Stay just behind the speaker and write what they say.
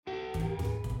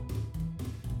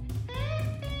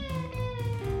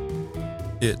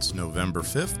It's November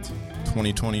 5th,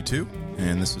 2022,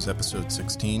 and this is episode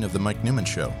 16 of The Mike Newman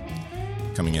Show.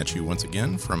 Coming at you once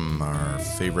again from our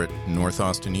favorite North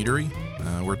Austin eatery,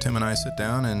 where Tim and I sit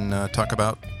down and talk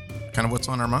about kind of what's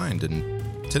on our mind.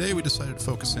 And today we decided to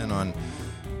focus in on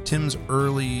Tim's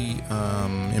early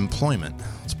employment,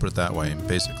 let's put it that way,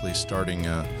 basically starting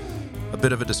a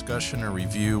bit of a discussion or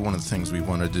review. One of the things we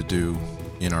wanted to do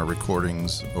in our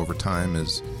recordings over time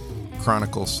is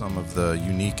chronicle some of the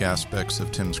unique aspects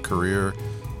of Tim's career,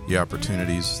 the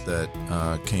opportunities that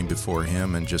came before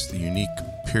him, and just the unique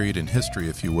period in history,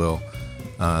 if you will,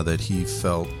 that he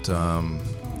felt,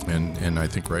 and I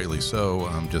think rightly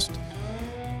so, just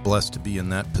blessed to be in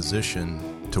that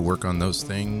position to work on those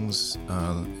things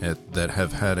that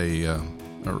have had a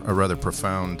rather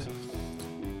profound,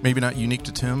 maybe not unique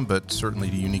to Tim, but certainly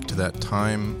unique to that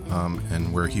time,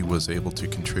 and where he was able to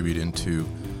contribute into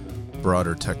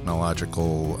broader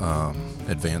technological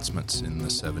advancements in the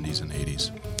 70s and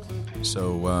 80s.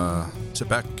 So sit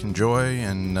back, enjoy,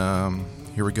 and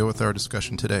here we go with our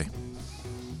discussion today.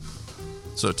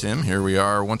 So Tim, here we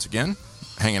are once again,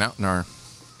 hanging out in our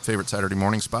favorite Saturday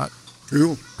morning spot.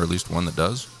 Cool. Or at least one that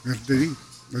does. Indeed.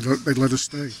 They let us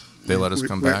stay. They let us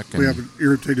come back. We haven't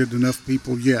irritated enough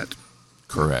people yet.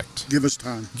 Correct. Give us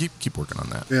time. Keep working on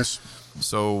that. Yes.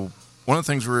 So one of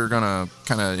the things we're going to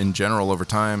kind of, in general, over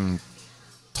time,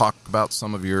 talk about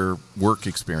some of your work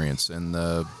experience and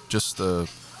the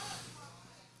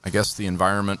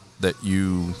environment that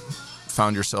you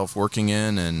found yourself working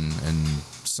in, and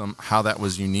how that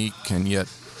was unique and yet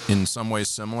in some ways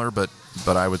similar, but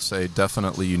I would say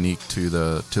definitely unique to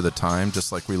the time.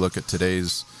 Just like we look at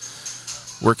today's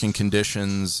working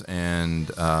conditions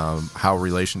and how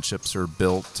relationships are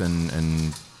built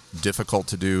and difficult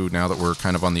to do now that we're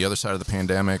kind of on the other side of the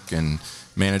pandemic and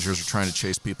managers are trying to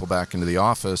chase people back into the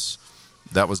office.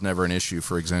 That was never an issue,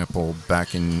 for example,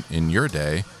 back in your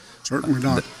day. Certainly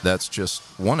not. That's just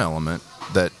one element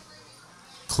that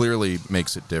clearly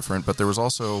makes it different, but there was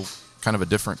also kind of a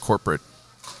different corporate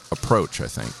approach, I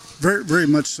think. Very, very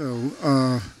much so.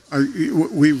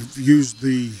 We've used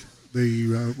the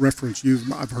reference.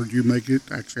 I've heard you make it.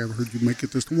 Actually, I've heard you make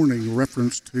it this morning. A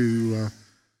reference to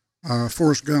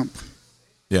Forrest Gump.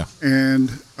 Yeah. And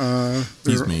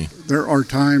there are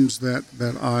times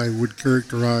that I would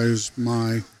characterize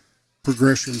my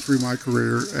progression through my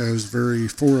career as very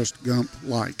Forrest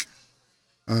Gump-like.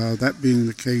 That being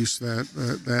the case,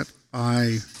 that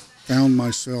I found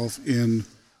myself in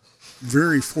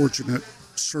very fortunate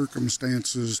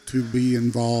circumstances to be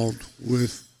involved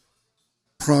with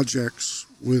projects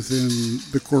within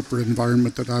the corporate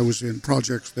environment that I was in,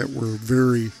 projects that were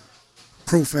very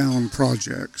profound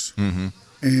projects. Mm-hmm.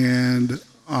 And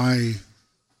I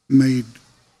made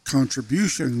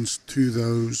contributions to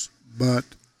those, but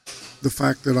the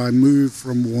fact that I moved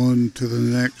from one to the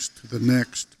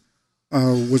next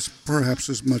was perhaps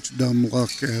as much dumb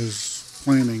luck as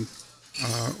planning,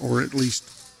 or at least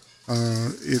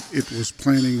it was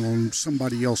planning on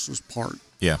somebody else's part.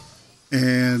 Yeah.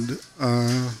 And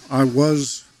I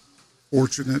was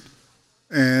fortunate,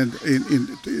 and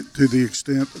to the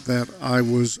extent that I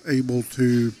was able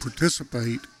to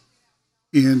participate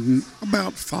in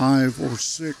about 5 or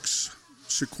 6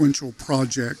 sequential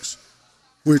projects,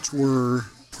 which were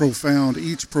profound,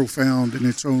 each profound in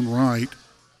its own right,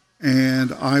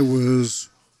 and I was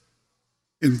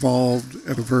involved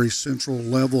at a very central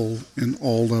level in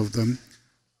all of them.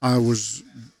 I was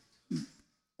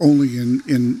only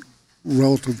in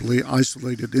relatively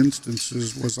isolated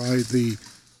instances was I the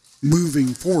moving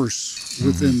force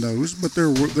within those, but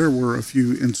there were a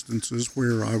few instances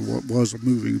where I was a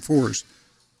moving force.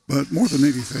 But more than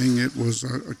anything, it was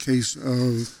a case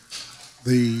of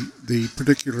the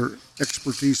particular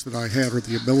expertise that I had, or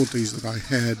the abilities that I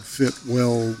had, fit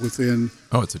well within.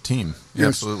 Oh, it's a team. Yeah,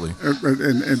 yes, absolutely.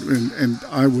 And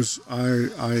I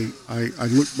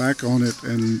look back on it,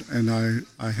 and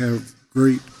I have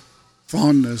great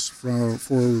fondness for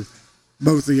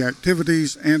both the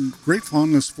activities and great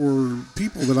fondness for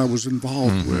people that I was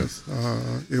involved with.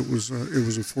 It was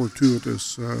a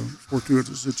fortuitous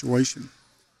situation,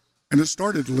 and it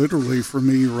started literally for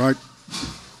me right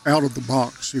out of the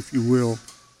box, if you will.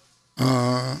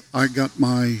 I got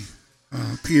my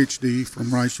PhD from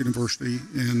Rice University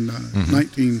in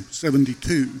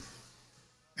 1972,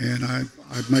 and I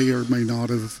may or may not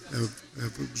have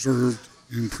observed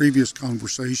in previous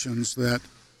conversations that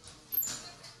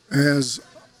as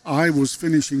I was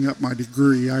finishing up my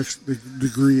degree, the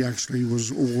degree actually was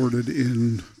awarded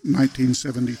in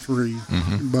 1973,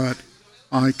 but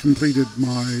I completed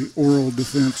my oral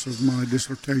defense of my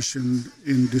dissertation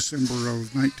in December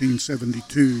of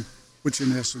 1972, which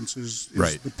in essence is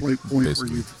right. the point Basically.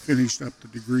 where you've finished up the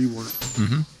degree work.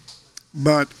 Mm-hmm.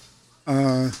 But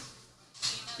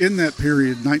in that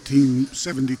period,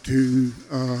 1972,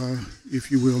 if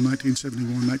you will,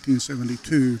 1971,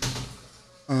 1972,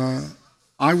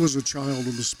 I was a child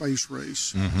of the space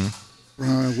race,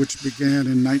 which began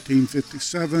in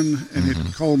 1957, and it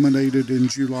culminated in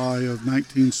July of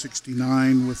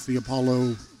 1969 with the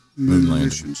Apollo moon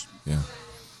missions. Yeah.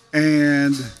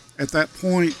 And at that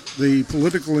point, the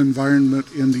political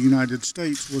environment in the United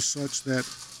States was such that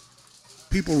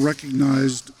people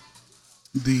recognized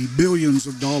the billions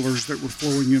of dollars that were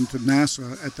flowing into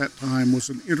NASA at that time was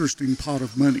an interesting pot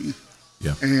of money.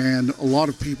 Yeah. And a lot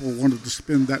of people wanted to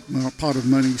spend that pot of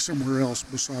money somewhere else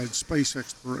besides space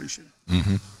exploration.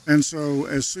 Mm-hmm. And so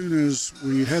as soon as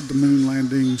we had the moon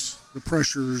landings, the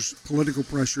political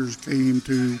pressures came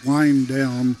to wind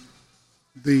down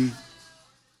the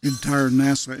entire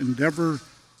NASA endeavor.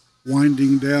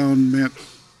 Winding down meant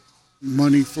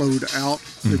money flowed out,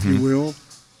 if you will.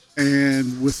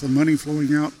 And with the money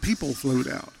flowing out, people flowed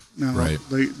out. Now, right.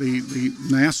 the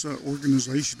NASA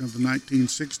organization of the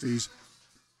 1960s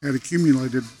had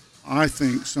accumulated, I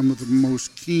think, some of the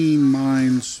most keen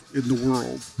minds in the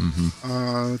world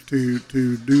to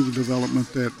do the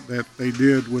development that they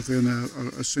did within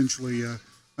essentially an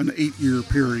 8-year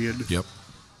period. Yep.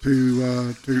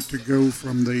 To go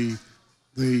from the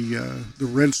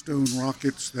Redstone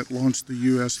rockets that launched the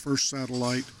U.S. first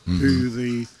satellite to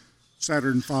the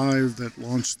Saturn V that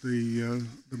launched the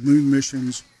moon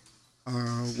missions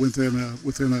within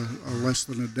a less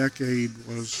than a decade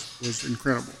was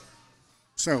incredible.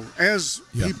 So as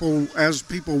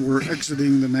people were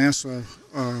exiting the NASA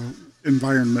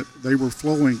environment, they were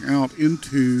flowing out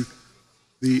into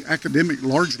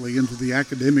largely into the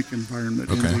academic environment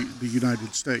in the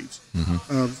United States.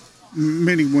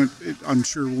 Many went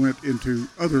into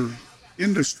other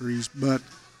industries, but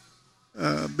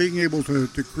being able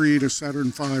to create a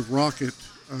Saturn V rocket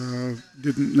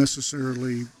didn't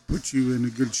necessarily put you in a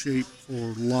good shape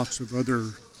for lots of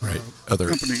other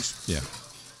companies. Yeah.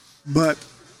 But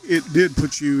it did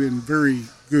put you in very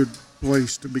good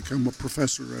place to become a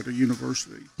professor at a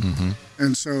university.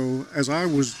 And so as I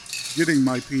was getting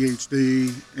my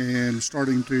PhD and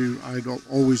I'd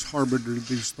always harbored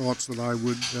these thoughts that I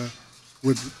would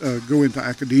go into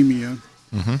academia.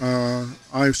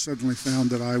 I suddenly found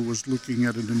that I was looking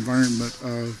at an environment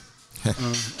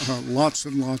of lots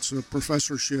and lots of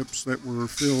professorships that were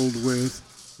filled with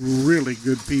really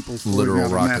good people. Literal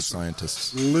rocket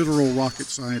scientists. Literal rocket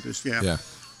scientists, yeah.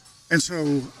 And so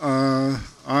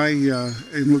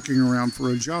in looking around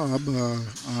for a job,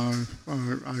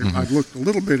 I looked a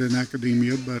little bit in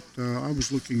academia, but I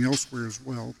was looking elsewhere as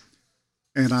well.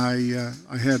 And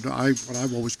I had what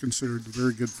I've always considered the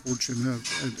very good fortune of,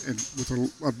 and with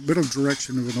a bit of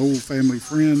direction of an old family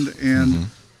friend and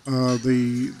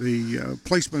the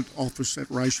placement office at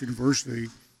Rice University,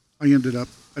 I ended up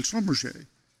at Schlumberger.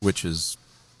 Which is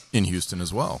in Houston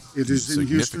as well. It is in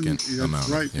Houston. Amount.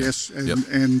 Right, Yeah. yes.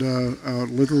 And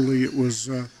literally it was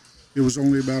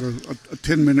only about a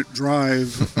 10-minute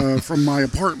drive from my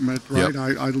apartment, right?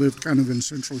 Yep. I lived kind of in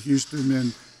central Houston,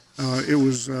 and it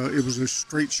was a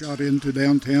straight shot into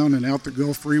downtown and out the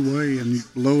Gulf Freeway, and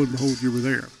lo and behold, you were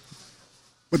there.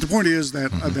 But the point is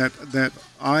that that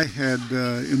I had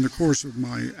in the course of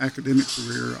my academic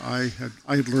career, I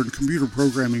had learned computer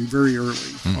programming very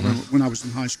early when I was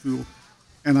in high school,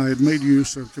 and I had made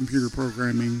use of computer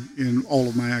programming in all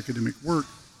of my academic work,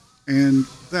 and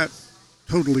that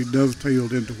totally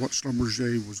dovetailed into what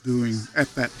Schlumberger was doing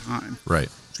at that time. Right.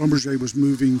 Schlumberger was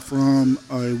moving from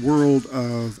a world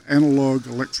of analog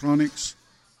electronics,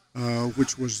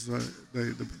 which was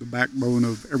the backbone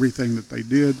of everything that they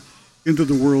did, into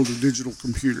the world of digital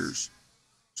computers.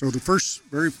 So the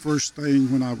very first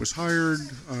thing when I was hired,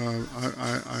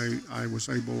 I was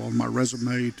able on my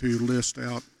resume to list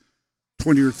out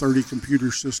 20 or 30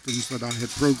 computer systems that I had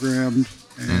programmed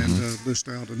and list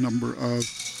out a number of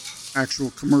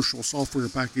actual commercial software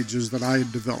packages that I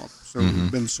had developed. So it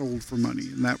had been sold for money,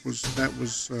 and that was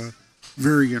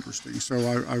very interesting. So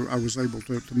I was able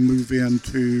to move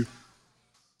into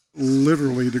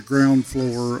literally the ground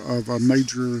floor of a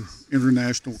major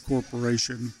international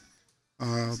corporation,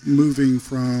 moving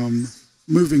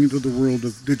into the world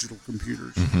of digital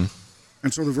computers.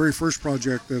 And so the very first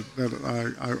project that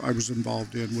I was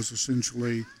involved in was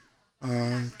essentially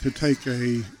to take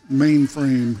a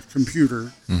mainframe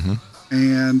computer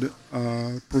and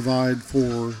provide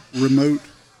for remote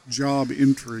job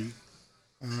entry,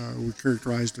 we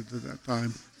characterized it at that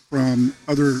time, from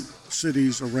other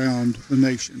cities around the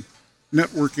nation.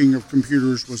 networking of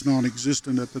computers was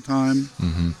non-existent at the time.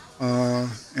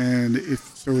 And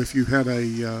if you had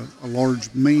a large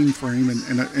mainframe,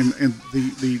 and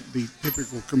the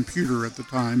typical computer at the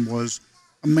time was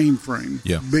a mainframe,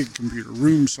 big computer,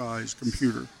 room-size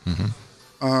computer.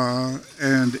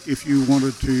 And if you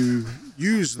wanted to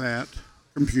use that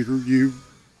computer, you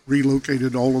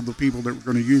relocated all of the people that were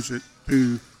going to use it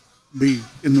to be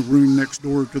in the room next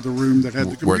door to the room that had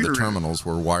the computer. Where the terminals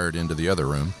were wired into the other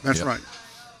room. That's right.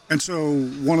 And so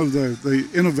one of the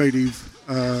innovative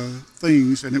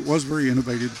things, and it was very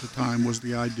innovative at the time, was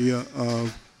the idea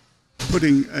of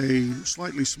putting a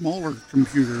slightly smaller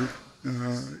computer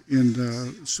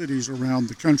in cities around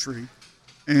the country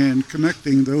and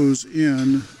connecting those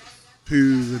in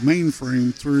to the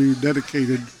mainframe through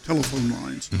dedicated telephone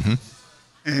lines.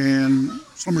 And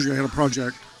Schlumberger had a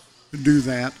project to do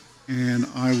that, and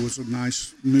I was a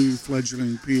nice new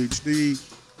fledgling PhD.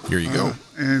 Here you go.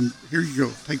 And here you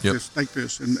go. Take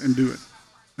this, and do it.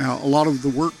 Now, a lot of the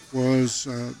work was,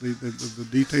 the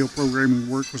detail programming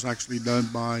work was actually done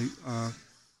by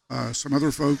some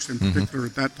other folks, in particular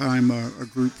at that time, a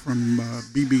group from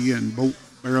BB and Bolt,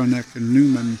 Baranek and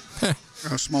Newman,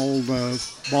 a small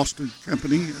Boston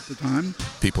company at the time.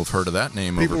 People have heard of that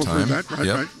name over time. People have heard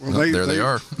that, right? Well, there they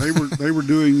are. they were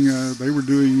doing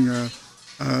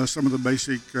some of the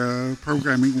basic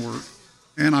programming work,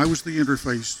 and I was the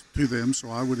interface to them,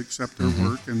 so I would accept their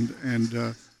work and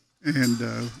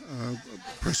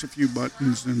press a few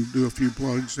buttons and do a few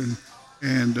plugs and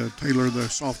tailor the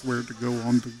software to go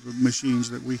on the machines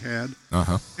that we had.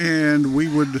 And we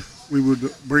would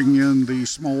bring in the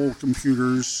small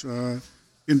computers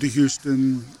into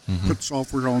Houston, put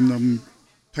software on them,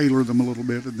 tailor them a little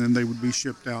bit, and then they would be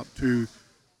shipped out to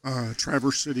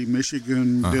Traverse City,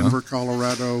 Michigan, Denver,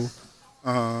 Colorado,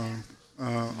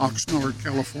 Oxnard,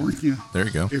 California. There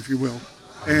you go. If you will.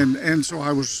 And so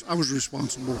I was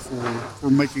responsible for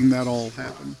making that all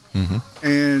happen.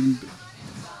 And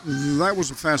that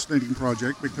was a fascinating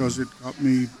project because it got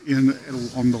me in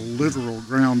on the literal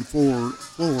ground floor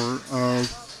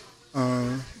of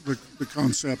the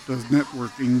concept of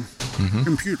networking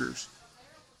computers.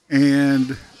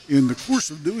 And in the course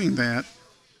of doing that,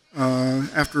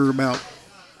 after about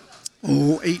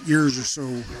 8 years or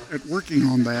so at working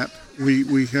on that,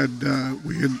 we had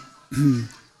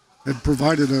had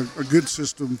provided a good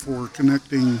system for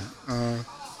connecting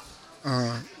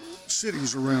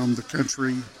cities around the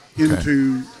country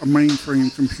into a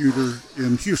mainframe computer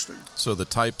in Houston. So the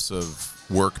types of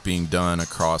work being done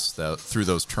across through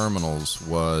those terminals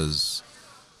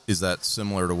is that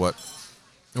similar to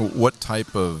what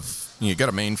type of, you got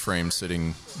a mainframe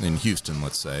sitting in Houston,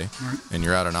 let's say, and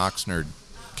you're out in Oxnard,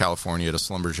 California at a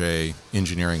Schlumberger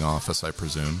engineering office, I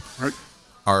presume. Right.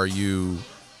 Are you...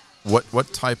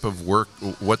 What type of work,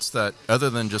 what's that, other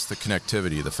than just the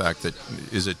connectivity, the fact that,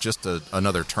 is it just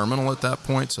another terminal at that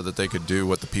point so that they could do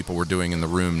what the people were doing in the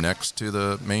room next to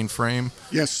the mainframe?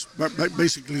 Yes, but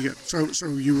basically it. So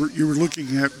you were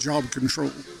looking at job control.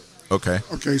 Okay.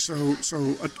 So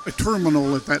a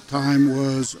terminal at that time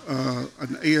was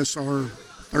an ASR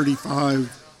 35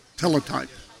 teletype.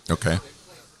 Okay.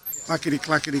 Clackety,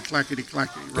 clackety, clackety,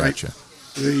 clackety, right? Gotcha.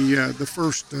 The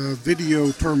first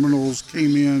video terminals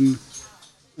came in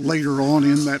later on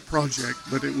in that project,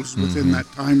 but it was within that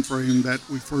time frame that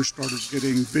we first started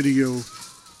getting video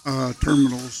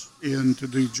terminals in to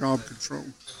do job control.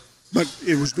 But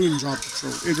it was doing job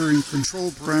control, entering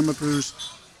control parameters,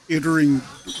 entering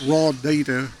raw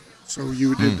data. So you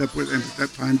would end up with, and at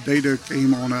that time, data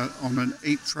came on an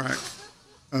 8-track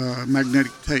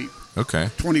magnetic tape. Okay.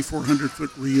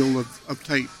 2,400-foot reel of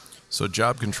tape. So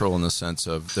job control in the sense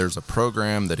of there's a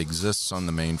program that exists on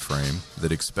the mainframe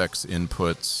that expects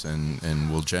inputs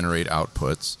and will generate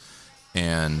outputs.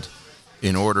 And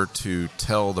in order to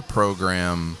tell the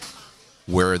program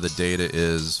where the data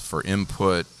is for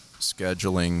input,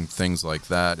 scheduling, things like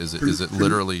that, is it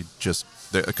literally just...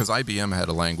 Because IBM had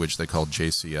a language they called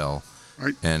JCL.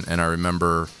 Right. And I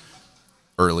remember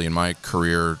early in my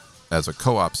career as a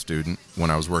co-op student, when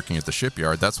I was working at the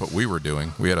shipyard, that's what we were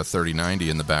doing. We had a 3090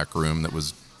 in the back room that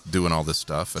was doing all this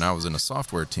stuff, and I was in a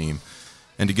software team.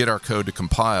 And to get our code to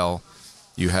compile,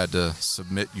 you had to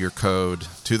submit your code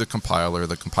to the compiler.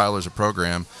 The compiler's a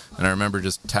program, and I remember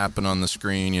just tapping on the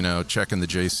screen, checking the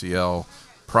JCL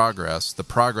progress, the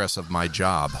progress of my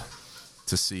job,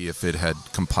 to see if it had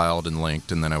compiled and linked,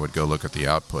 and then I would go look at the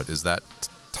output. Is that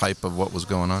type of what was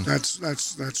going on? That's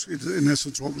in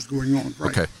essence what was going on,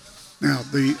 right? Okay. Now,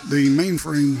 the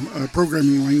mainframe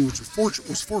programming language was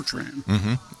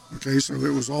Fortran. Okay, so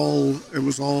it was all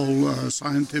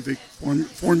scientific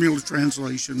formula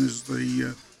translation is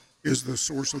the is the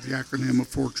source of the acronym of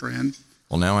Fortran.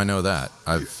 Well, now I know that.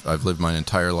 I've lived my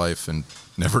entire life and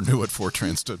never knew what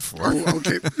Fortran stood for. Oh,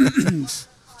 okay.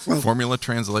 Well, formula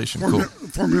translation. Cool.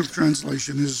 Formula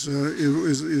translation is the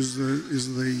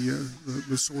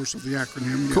source of the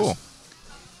acronym. Yes. Cool.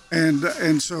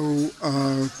 And so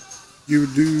you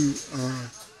would do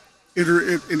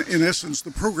in essence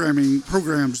the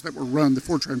programs that were run, the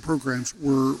Fortran programs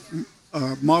were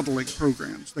modeling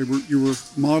programs. You were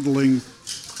modeling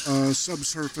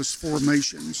subsurface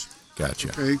formations. Gotcha.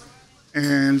 Okay,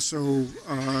 and so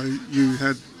you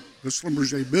had the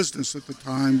Schlumberger business at the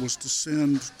time was to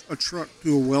send a truck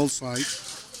to a well site,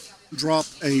 drop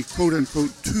a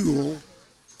quote-unquote tool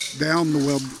down the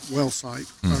well site,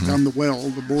 down the well,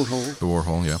 the borehole. The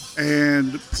borehole, yeah.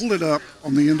 And pull it up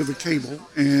on the end of a cable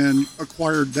and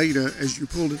acquire data as you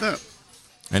pulled it up.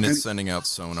 And it's sending out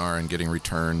sonar and getting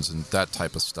returns and that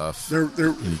type of stuff. The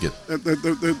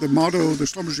motto, the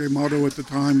Schlumberger motto at the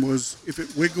time was, if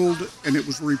it wiggled and it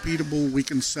was repeatable, we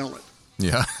can sell it.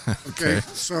 Yeah. Okay.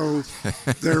 So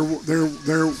there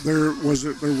was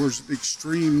an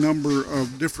extreme number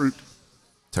of different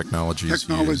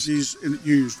technologies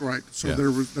used, right? So yeah.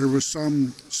 there was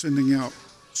some sending out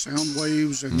sound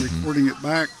waves and recording it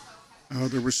back.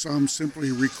 There was some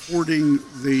simply recording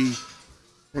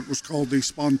what was called the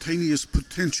spontaneous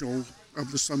potential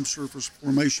of the subsurface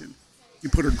formation. You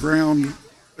put a ground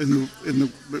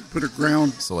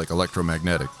So like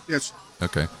electromagnetic. Yes.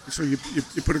 Okay. So you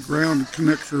put a ground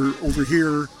connector over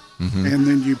here, and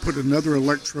then you put another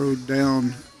electrode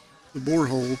down the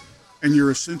borehole, and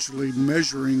you're essentially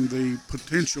measuring the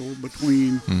potential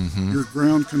between your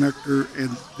ground connector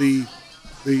and the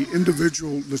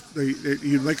individual.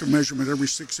 You make a measurement every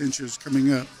 6 inches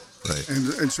coming up. Right.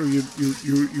 And so you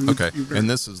okay. And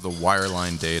this is the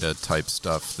wireline data type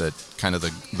stuff, that kind of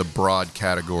the broad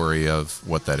category of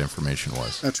what that information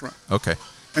was. That's right. Okay.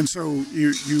 And so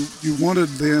you wanted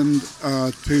then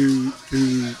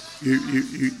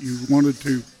you wanted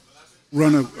to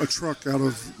run a truck out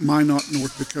of Minot,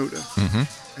 North Dakota,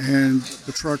 and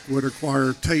the truck would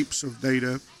acquire tapes of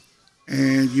data,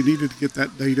 and you needed to get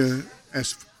that data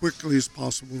as quickly as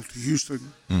possible to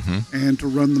Houston and to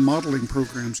run the modeling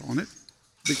programs on it,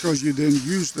 because you then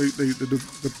use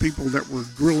the people that were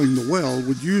drilling the well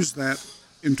would use that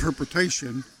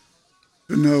interpretation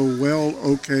to know, well,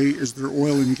 okay, is there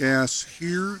oil and gas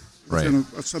here within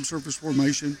a subsurface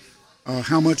formation?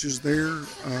 How much is there?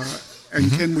 And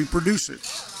can we produce it?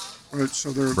 Right.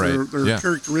 So there are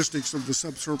characteristics of the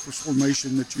subsurface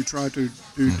formation that you try to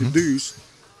deduce.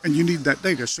 And you need that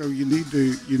data, so you need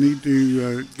to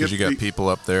get. Because you got people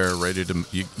up there ready to.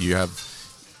 You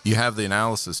have the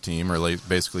analysis team, or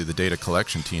basically the data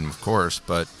collection team, of course.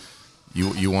 But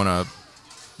you want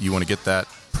to get that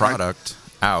product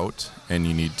out, and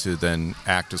you need to then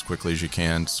act as quickly as you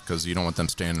can, because you don't want them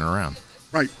standing around.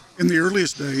 Right. In the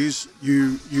earliest days,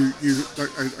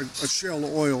 a shell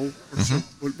oil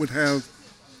would have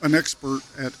an expert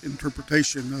at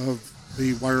interpretation of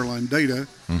the wireline data,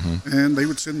 and they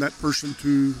would send that person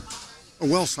to a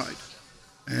well site,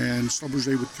 and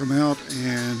Schlumberger would come out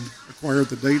and acquire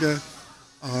the data.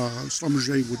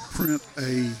 Schlumberger would print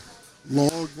a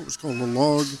log, what was called a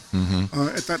log.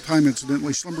 At that time,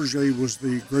 incidentally, Schlumberger was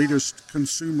the greatest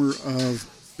consumer of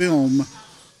film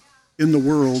in the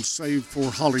world, save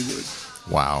for Hollywood.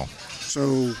 Wow.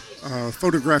 So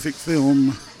photographic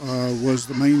film was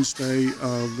the mainstay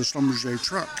of the Schlumberger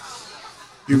truck.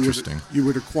 Interesting. You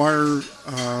would acquire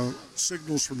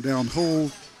signals from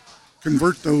downhole,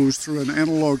 convert those through an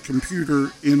analog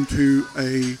computer into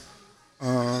a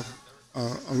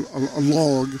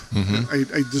log,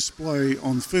 a display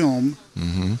on film,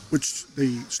 which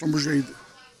the Schlumberger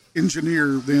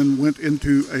engineer then went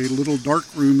into a little dark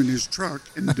room in his truck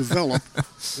and developed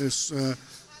this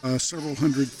several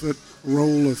 100-foot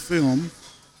roll of film.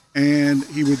 And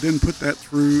he would then put that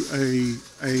through a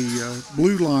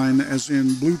blue line, as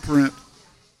in blueprint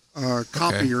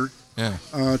copier,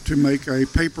 to make a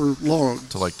paper log.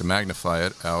 To magnify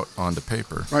it out onto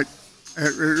paper. Right.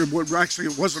 Actually,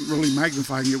 it wasn't really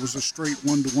magnifying. It was a straight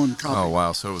one-to-one copy. Oh,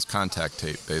 wow. So it was contact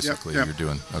tape, basically, you're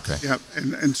doing. Okay. Yeah,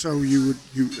 and so you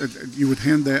would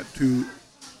hand that to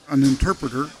an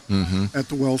interpreter at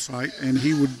the well site, and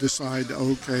he would decide,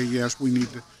 okay, yes, we need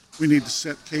to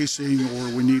set casing, or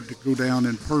we need to go down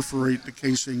and perforate the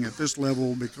casing at this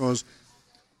level, because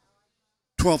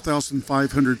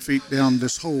 12,500 feet down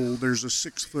this hole, there's a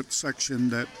 6-foot section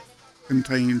that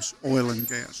contains oil and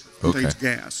gas,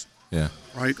 gas,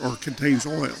 right, or contains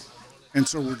oil. And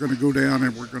so we're going to go down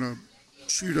and we're going to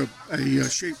shoot a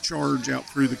shaped charge out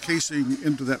through the casing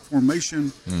into that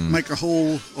formation, make a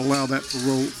hole, allow that to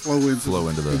flow into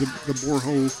the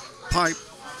borehole pipe,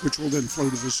 which will then flow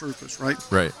to the surface, right?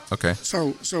 Right. Okay.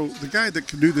 So the guy that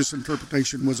could do this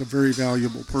interpretation was a very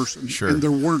valuable person. Sure. And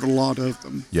there weren't a lot of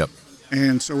them. Yep.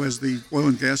 And so as the oil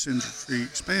and gas industry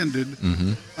expanded,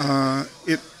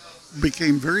 it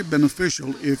became very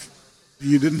beneficial if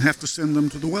you didn't have to send them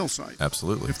to the well site.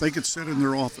 Absolutely. If they could sit in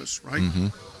their office,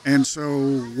 right? And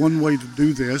so one way to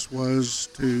do this was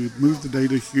to move the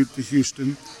data to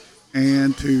Houston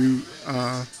and to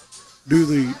do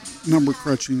the number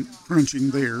crunching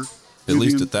there. At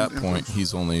least at that point, he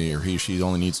or she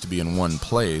only needs to be in one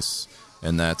place,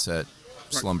 and that's at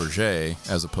Schlumberger,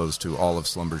 as opposed to all of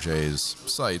Schlumberger's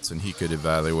sites, and he could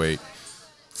evaluate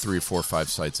 3, 4, 5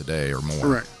 sites a day or more.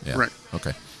 Correct. Yeah. Right.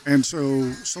 Okay. And so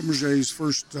Schlumberger's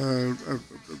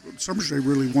Schlumberger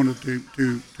really wanted to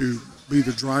be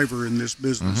the driver in this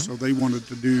business, so they wanted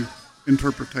to do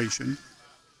interpretation,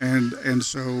 and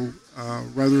so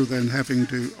rather than having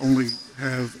to only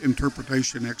have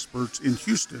interpretation experts in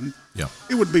Houston,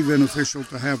 it would be beneficial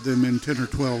to have them in 10 or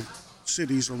 12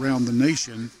 cities around the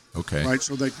nation. Okay. Right,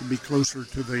 so they could be closer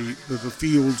to the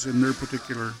fields in their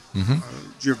particular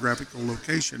geographical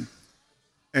location,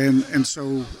 and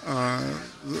so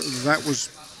that was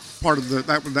part of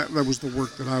that was the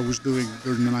work that I was doing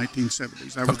during the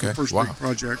 1970s. That was the first big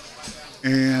project,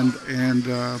 and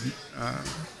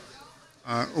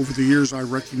over the years I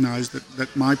recognized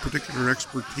that my particular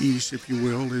expertise, if you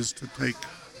will, is to take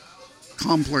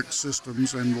complex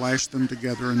systems and lash them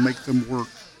together and make them work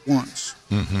once.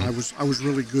 I was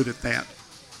really good at that.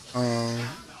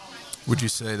 Would you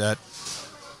say that?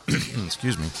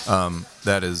 Excuse me.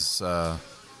 That is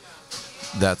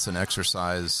that's an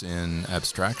exercise in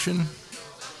abstraction.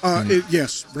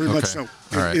 Yes, very much so.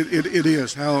 All right. It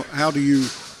is. How do you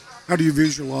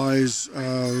visualize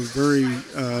very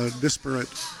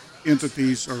disparate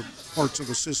entities or parts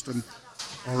of a system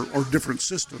or different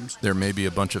systems? There may be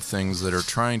a bunch of things that are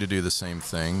trying to do the same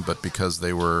thing, but because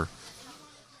they were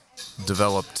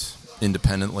developed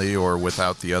independently or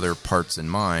without the other parts in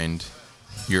mind,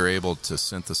 you're able to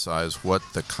synthesize what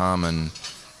the common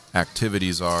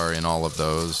activities are in all of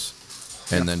those,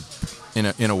 and then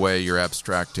in a way you're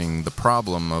abstracting the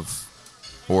problem of,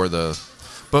 or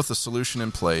both the solution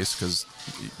in place, because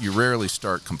you rarely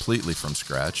start completely from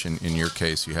scratch. In your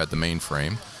case, you had the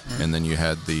mainframe, and then you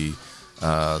had the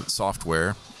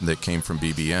software that came from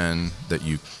BBN that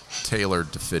you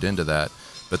tailored to fit into that.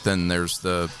 But then there's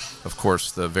of course,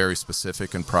 the very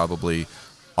specific and probably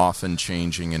often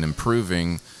changing and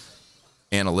improving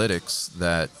analytics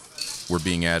that were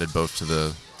being added both to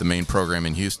the main program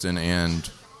in Houston and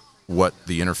what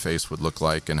the interface would look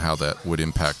like and how that would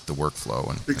impact the workflow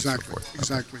and so forth.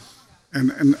 Exactly.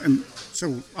 And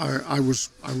so I was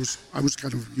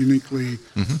kind of uniquely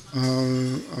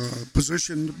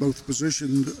positioned,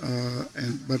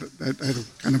 but had a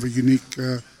kind of a unique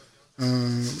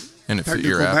and it fit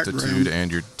your aptitude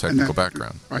and your technical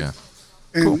background. Right. Yeah.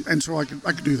 And so I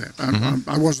could do that.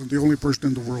 I wasn't the only person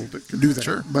in the world that could do that.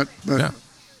 Sure. But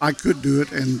I could do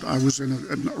it, and I was in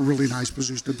a really nice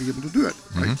position to be able to do it.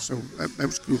 Right. So that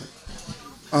was cool.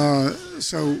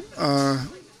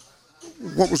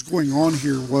 What was going on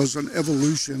here was an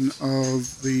evolution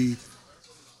of the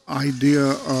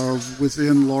idea of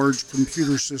within large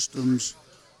computer systems,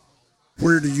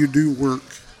 where do you do work,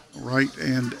 right?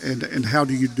 And how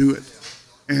do you do it?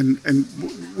 And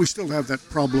we still have that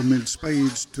problem in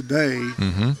spades today,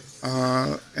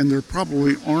 and there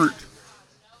probably aren't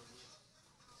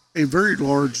a very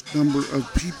large number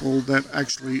of people that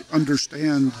actually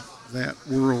understand that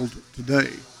world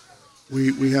today.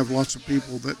 We have lots of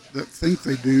people that think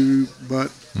they do,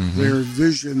 but their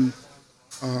vision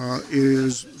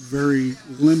is very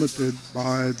limited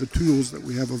by the tools that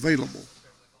we have available.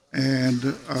 And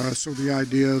so the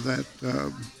idea that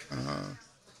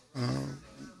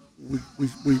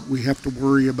we have to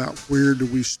worry about where do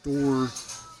we store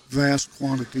vast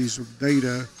quantities of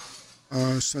data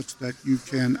such that you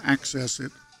can access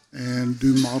it and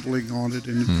do modeling on it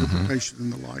and interpretation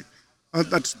and the like.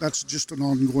 That's just an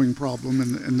ongoing problem,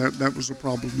 and that was a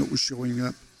problem that was showing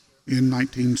up in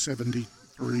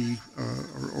 1973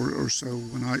 or so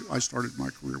when I started my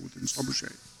career within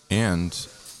Schlumberger. And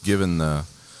given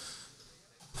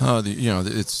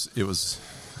it was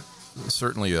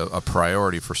certainly a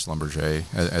priority for Schlumberger,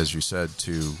 as you said,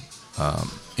 to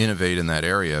innovate in that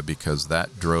area because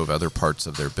that drove other parts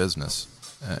of their business,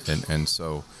 and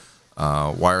so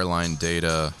wireline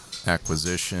data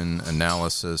acquisition,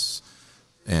 analysis,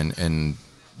 and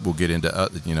we'll get into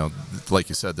like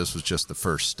you said, this was just the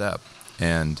first step,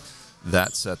 and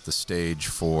that set the stage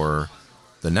for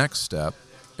the next step.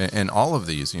 And all of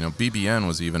these, BBN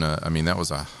was even that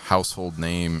was a household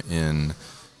name in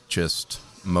just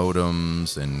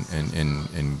modems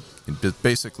and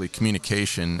basically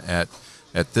communication at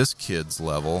this kid's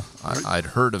level. Right. I'd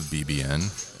heard of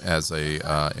BBN as a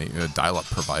dial-up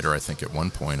provider, I think, at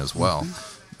one point as well.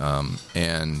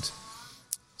 And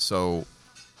so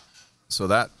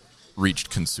that reached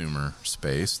consumer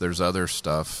space. There's other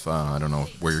stuff. I don't know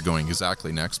where you're going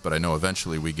exactly next, but I know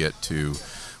eventually we get to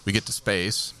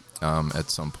space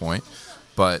at some point.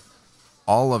 But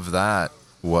all of that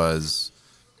was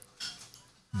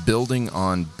building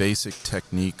on basic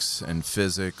techniques and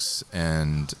physics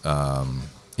and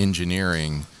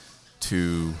engineering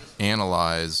to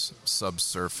analyze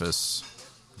subsurface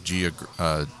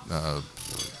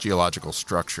geological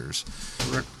structures.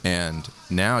 Correct. And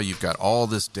now you've got all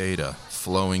this data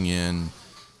flowing in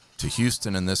to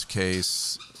Houston in this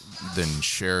case, then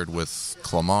shared with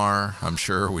Clamar, I'm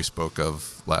sure we spoke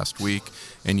of last week.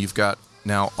 And you've got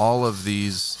now all of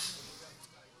these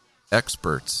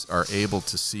experts are able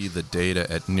to see the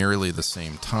data at nearly the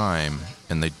same time,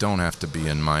 and they don't have to be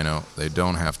in Minot, they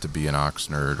don't have to be in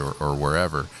Oxnard or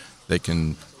wherever. They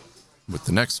can, with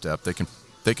the next step, they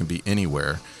can be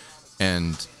anywhere.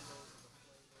 And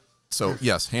so,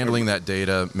 yes, handling that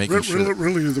data, making sure...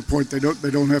 Really to the point, they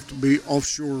don't have to be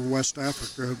offshore West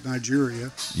Africa,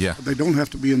 Nigeria. Yeah. They don't have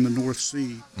to be in the North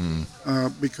Sea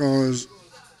because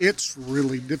it's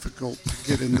really difficult to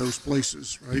get in those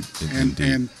places, right?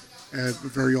 And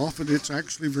very often it's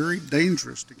actually very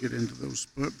dangerous to get into those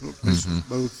places,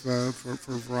 both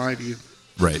for a variety of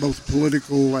both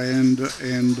political and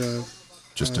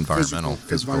just environmental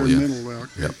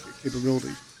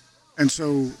capabilities. And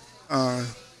so...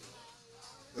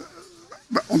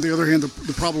 But on the other hand,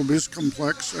 the problem is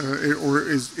complex, or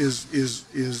is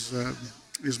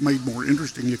made more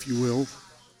interesting, if you will,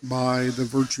 by the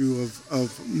virtue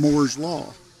of Moore's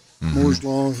law. Moore's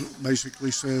law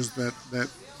basically says that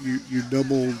you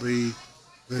double the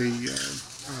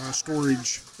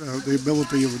storage, the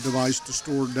ability of a device to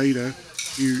store data.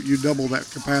 You double that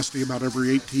capacity about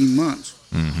every 18 months,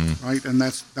 right? And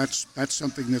that's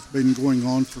something that's been going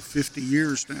on for 50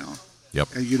 years now.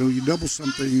 Yep. And you double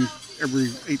something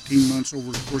every 18 months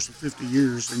over the course of 50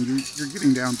 years, and you're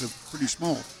getting down to pretty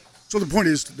small. So the point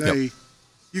is today,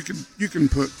 you can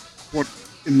put what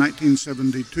in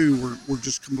 1972 were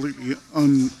just completely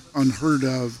unheard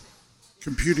of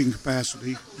computing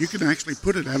capacity. You can actually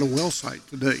put it at a well site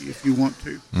today if you want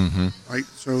to, right?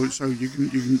 So you can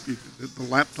the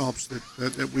laptops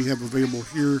that we have available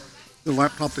here, the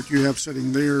laptop that you have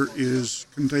sitting there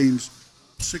contains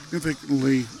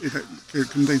significantly, it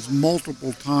contains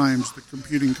multiple times the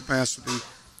computing capacity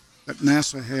that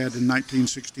NASA had in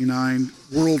 1969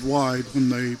 worldwide when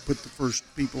they put the first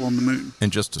people on the moon.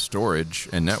 And just to storage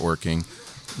and networking,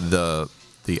 the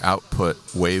output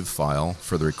wave file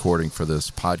for the recording for this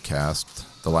podcast,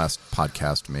 the last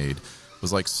podcast made,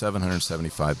 was like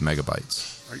 775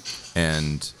 megabytes. Right.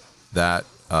 And that...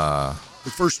 The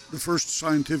first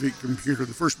scientific computer,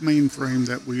 the first mainframe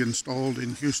that we installed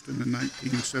in Houston in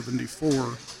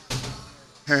 1974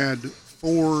 had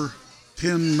 4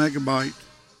 10-megabyte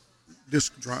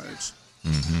disk drives.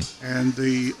 And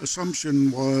the assumption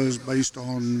was based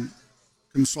on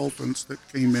consultants that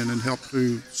came in and helped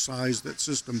to size that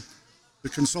system. The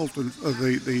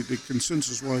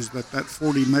consensus was that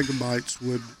 40 megabytes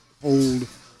would hold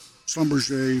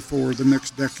Schlumberger for the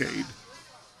next decade.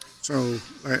 So,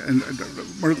 and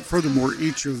furthermore,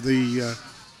 each of the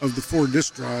 4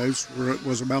 disk drives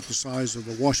was about the size of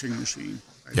a washing machine.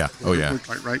 Right? Yeah. Oh, yeah.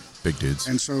 Right. Big dudes.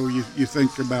 And so you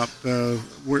think about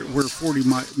where 40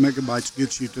 megabytes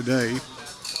gets you today,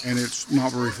 and it's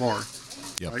not very far.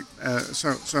 Yep. Right.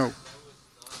 So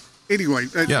anyway,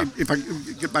 if I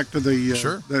get back to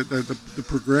the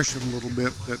progression a little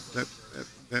bit,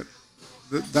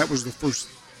 that was the first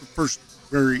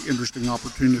very interesting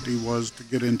opportunity was to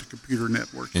get into computer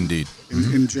networking. Indeed.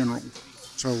 In general.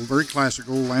 So very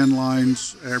classical,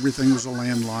 landlines, everything was a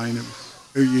landline.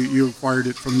 You acquired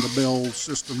it from the Bell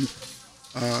system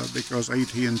because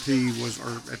AT&T was,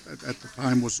 or at the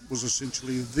time, was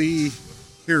essentially the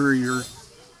carrier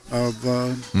of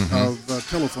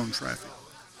telephone traffic.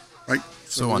 Right?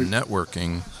 So on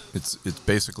networking, it's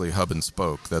basically hub and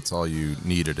spoke. That's all you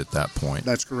needed at that point.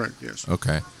 That's correct, yes.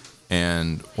 Okay.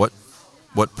 And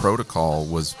what protocol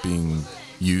was being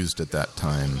used at that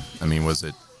time? I mean, was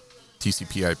it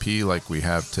TCP/IP like we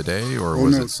have today, or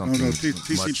was it something? No.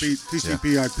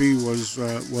 TCP/IP was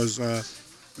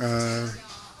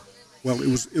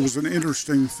it was an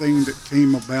interesting thing that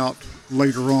came about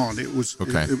later on. It was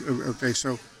okay.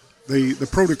 So the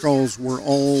protocols were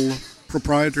all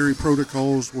proprietary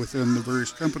protocols within the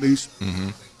various companies.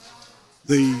 Mm-hmm.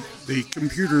 The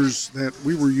computers that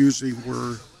we were using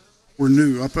were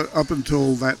new. Up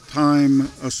until that time,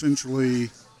 essentially,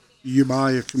 you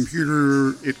buy a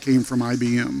computer, it came from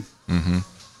IBM. Mm-hmm.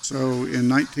 So in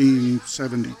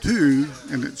 1972,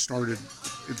 and it started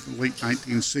in the late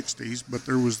 1960s, but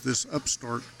there was this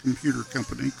upstart computer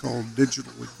company called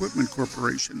Digital Equipment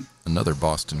Corporation. Another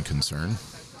Boston concern.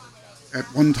 At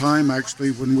one time,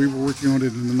 actually, when we were working on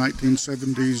it in the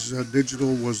 1970s,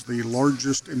 Digital was the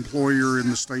largest employer in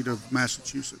the state of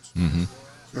Massachusetts. Mm-hmm.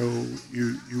 So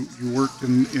you worked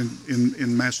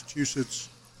in Massachusetts,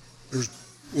 there's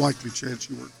likely chance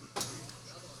you worked for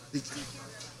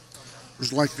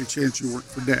there's likely chance you worked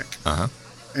for DEC. Uh-huh.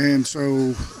 And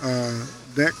so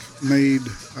DEC made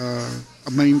a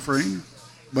mainframe,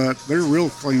 but their real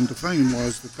claim to fame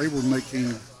was that they were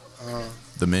making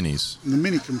the minis. the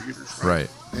mini computers. Right.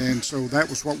 And so that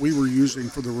was what we were using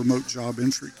for the remote job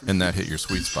entry computers. And that hit your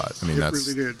sweet spot. I mean, It that's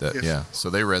really did, that, yes. yeah.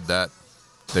 So they read that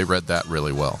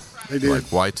really well. They did. Like,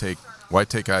 why take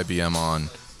IBM on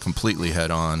completely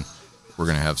head on? We're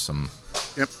going to have some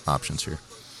options here.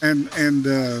 And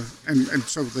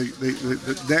so the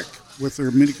DEC with their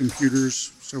mini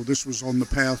computers, so this was on the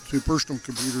path to personal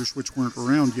computers, which weren't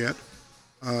around yet.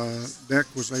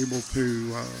 DEC was able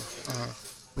to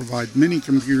provide mini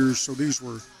computers. So these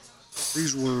were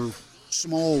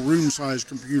small room-sized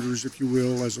computers, if you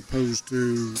will, as opposed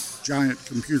to giant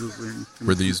computer room computers.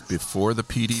 Were these before the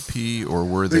PDP, or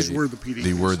were they? These were the PDPs.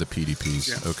 They were the PDPs.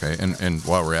 Yeah. Okay. And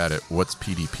while we're at it, what's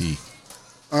PDP?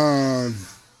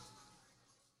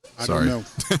 I Sorry. don't know.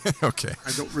 Okay.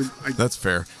 I don't. That's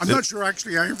fair. I'm not sure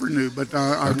actually I ever knew, but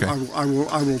I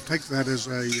will take that as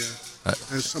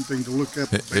as something to look up.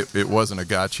 It wasn't a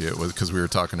gotcha. It was because we were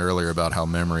talking earlier about how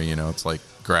memory, it's like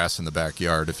grass in the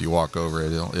backyard. If you walk over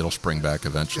it, it'll spring back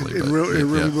eventually. It really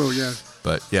will, yeah.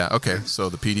 But yeah, okay. So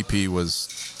the PDP was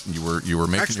you were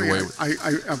making actually, your way.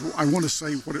 I want to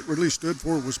say what it really stood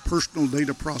for was personal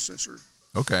data processor.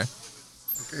 Okay.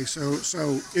 Okay, so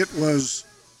it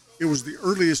was the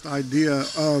earliest idea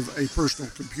of a personal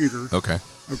computer. Okay.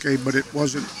 Okay, but it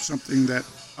wasn't something that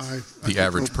the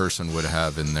average person would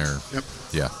have in their. Yep.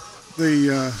 Yeah.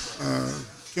 The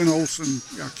Ken Olson,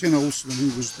 who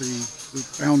was the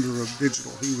founder of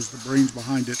Digital, he was the brains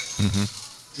behind it,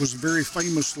 was very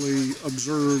famously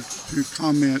observed to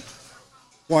comment,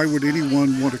 "Why would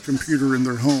anyone want a computer in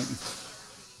their home?"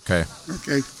 Okay.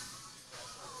 Okay.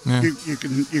 Yeah. You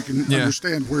can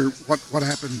understand what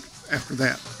happened after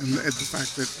that, and the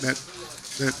fact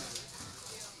that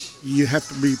you have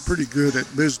to be pretty good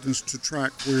at business to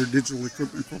track where Digital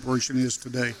Equipment Corporation is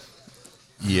today.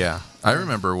 Yeah, I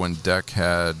remember when DEC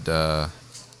had.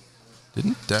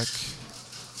 Didn't DEC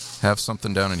have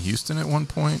something down in Houston at one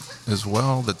point as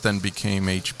well that then became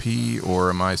HP,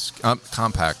 or am I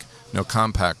Compaq? No,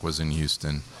 Compaq was in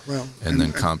Houston. Well, and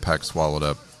then Compaq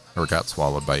got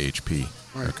swallowed by HP.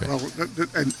 Right. Okay. Well,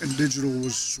 and Digital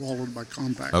was swallowed by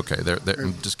Compaq. Okay,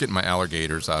 I'm just getting my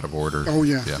alligators out of order. Oh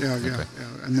yeah. Okay.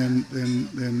 And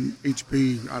then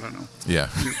HP, I don't know. Yeah,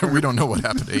 we don't know what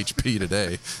happened to HP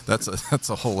today. That's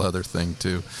a whole other thing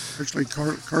too. Actually,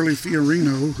 Carly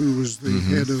Fiorino, who was the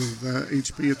head of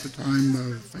HP at the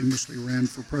time, famously ran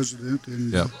for president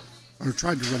and or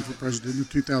tried to run for president in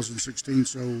 2016.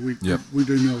 So we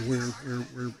do know where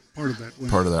part of that went.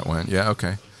 Part of that went. Yeah.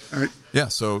 Okay. All right. Yeah,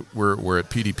 so we're at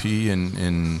PDP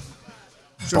in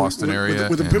Boston area.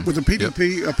 With the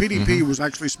PDP, a PDP was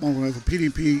actually small enough. A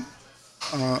PDP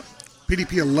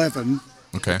 11.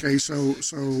 Okay. Okay. So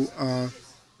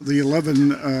the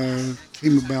 11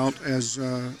 came about as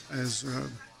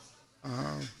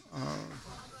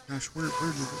gosh, where did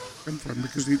it come from?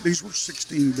 Because these were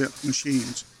 16-bit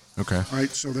machines. Okay. Right.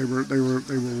 So they were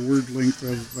word length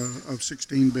of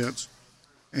 16 bits.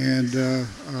 And the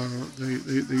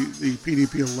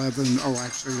PDP 11. Oh,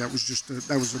 actually, that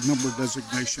was a number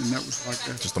designation. That was like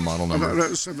just a model number. That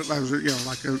was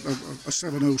like a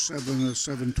 707, a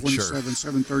 727,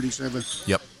 737.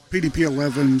 Yep. PDP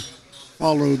 11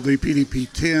 followed the PDP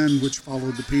 10, which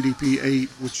followed the PDP 8,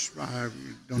 which I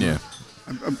don't know.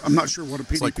 I'm not sure what a PDP 1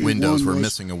 was. It's like Windows. We're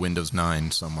missing a Windows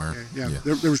 9 somewhere. Yeah.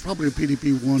 There was probably a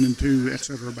PDP 1 and 2, et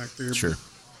cetera, back there. Sure.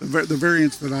 The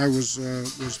variant that I was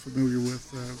familiar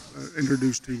with,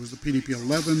 introduced to, was the PDP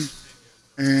 11,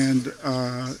 and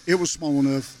it was small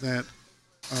enough that,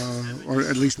 or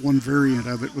at least one variant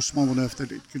of it was small enough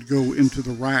that it could go into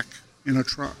the rack in a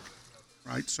truck,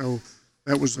 right? So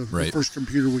that was the first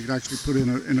computer we could actually put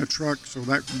in a truck, so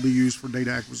that could be used for data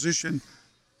acquisition.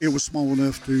 it was small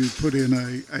enough to put in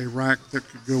a rack that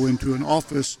could go into an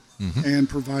office and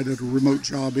provided a remote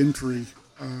job entry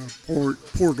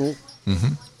portal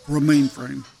for a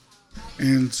mainframe.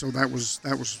 And so that was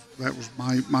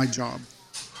my job.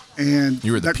 And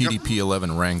you were the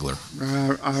PDP-11 Wrangler.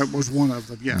 I was one of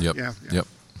them. Yeah. Yep.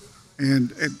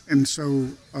 And so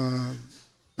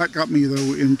that got me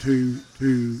though into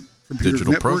computer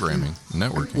digital networking, programming,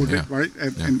 networking, right?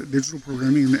 And digital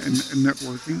programming and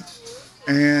networking,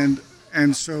 and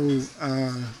so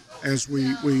as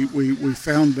we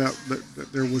found out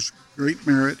that there was great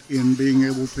merit in being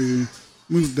able to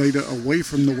move data away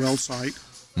from the well site.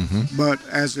 But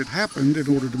as it happened, in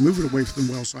order to move it away from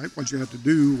the well site, what you had to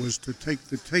do was to take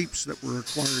the tapes that were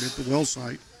acquired at the well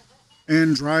site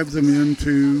and drive them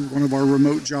into one of our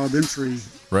remote job entry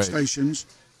stations,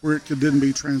 where it could then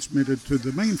be transmitted to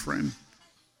the mainframe.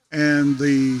 And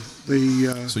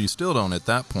so you still don't at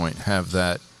that point have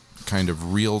that kind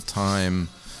of real-time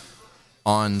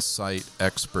on-site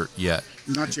expert yet.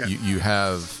 Not yet. You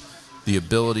have the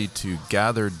ability to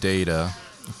gather data,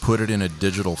 put it in a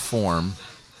digital form,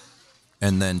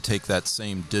 and then take that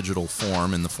same digital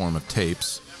form in the form of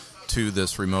tapes to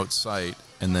this remote site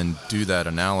and then do that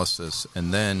analysis,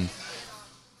 and then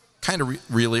kind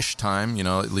of real-ish time,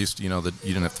 at least, that you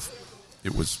didn't have to,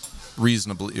 it was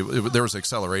reasonably, there was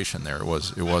acceleration there. It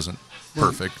wasn't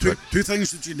perfect. Two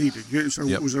things that you needed. So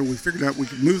we figured out we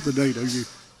could move the data.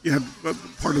 You had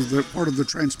part of the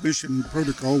transmission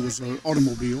protocol was an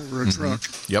automobile or a truck.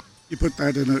 Yep. You put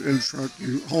that in a truck,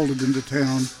 you hauled it into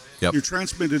town, you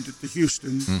transmitted it to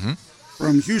Houston.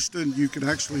 From Houston, you could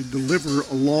actually deliver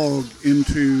a log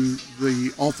into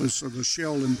the office of the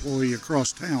Shell employee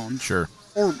across town. Sure.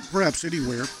 Or perhaps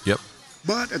anywhere. Yep.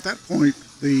 But at that point,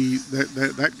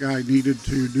 that guy needed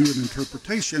to do an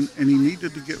interpretation, and he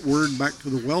needed to get word back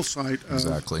to the well site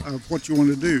of what you want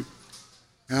to do.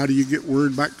 How do you get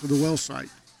word back to the well site?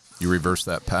 You reverse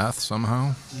that path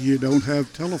somehow? You don't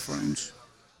have telephones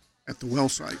at the well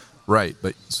site. Right,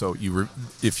 but so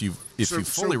if you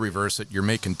fully reverse it, you're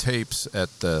making tapes at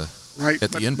the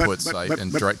input site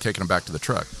and taking them back to the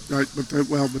truck. Right, but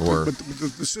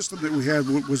the system that we had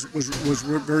was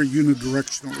very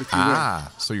unidirectional. If you will.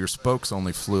 So your spokes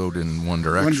only flowed in one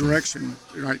direction. One direction,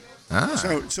 right?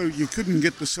 So you couldn't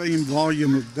get the same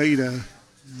volume of data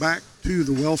back to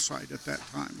the well site at that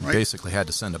time. Right? You basically had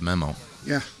to send a memo.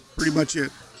 Yeah, pretty much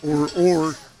it.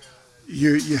 Or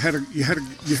you had a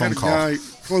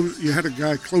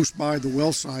guy close by the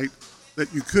well site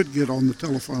that you could get on the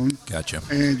telephone. Gotcha.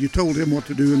 And you told him what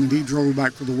to do, and then he drove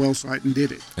back to the well site and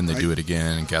did it. And they do it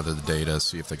again and gather the data,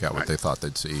 see if they got what they thought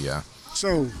they'd see. Yeah.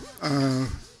 So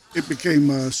it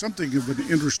became something of an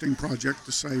interesting project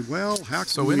to say, well, how can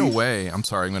So in a way, I'm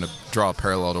sorry, I'm going to draw a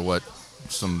parallel to what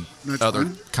some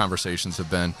other conversations have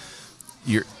been.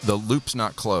 The loop's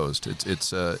not closed.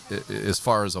 It's as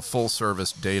far as a full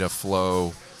service data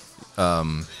flow,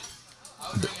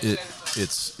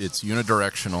 it's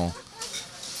unidirectional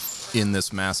in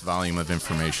this mass volume of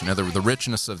information. Now, the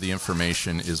richness of the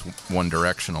information is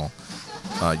unidirectional,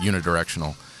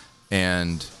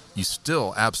 and you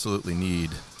still absolutely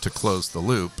need to close the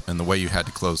loop. And the way you had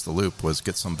to close the loop was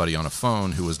get somebody on a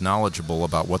phone who was knowledgeable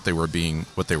about what they were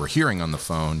hearing on the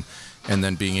phone, and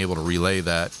then being able to relay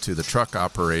that to the truck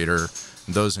operator,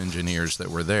 those engineers that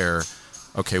were there.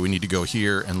 Okay, we need to go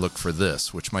here and look for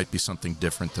this, which might be something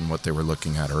different than what they were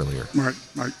looking at earlier. Right.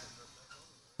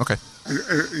 Okay.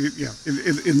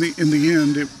 In the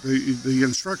end, the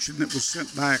instruction that was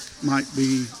sent back might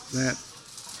be that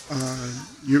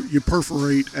you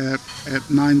perforate at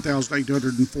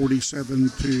 9,847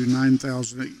 to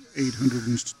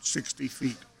 9,860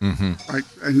 feet. Right,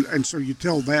 and so you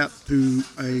tell that to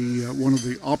one of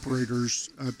the operators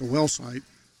at the well site,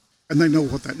 and they know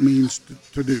what that means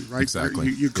to do, right? Exactly.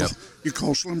 You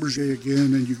call Schlumberger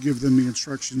again, and you give them the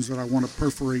instructions that I want to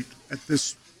perforate at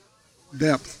this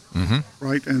depth,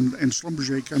 right? And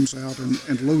Schlumberger comes out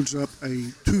and loads up a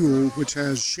tool which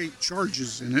has shaped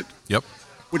charges in it,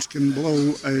 which can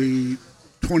blow a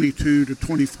 22 to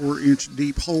 24-inch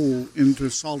deep hole into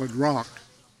solid rock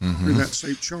through that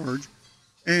shaped charge.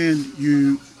 And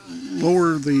you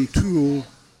lower the tool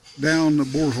down the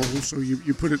borehole, so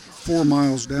you put it 4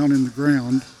 miles down in the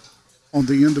ground on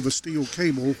the end of a steel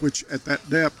cable, which at that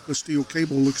depth, the steel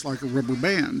cable looks like a rubber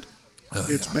band.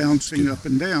 It's bouncing up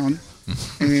and down,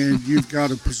 and you've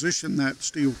got to position that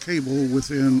steel cable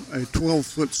within a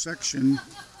 12-foot section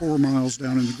 4 miles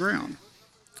down in the ground.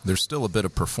 There's still a bit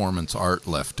of performance art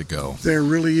left to go. There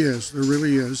really is.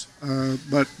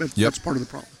 But that's part of the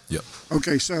problem. Yep.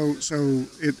 Okay, so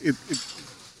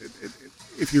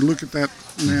if you look at that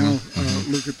now,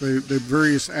 look at the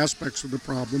various aspects of the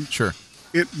problem, Sure.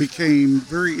 it became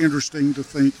very interesting to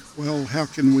think, well, how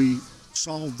can we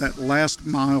solve that last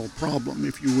mile problem,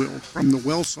 if you will, from the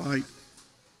well site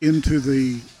into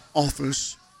the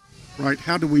office, right?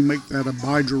 How do we make that a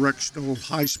bidirectional,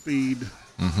 high-speed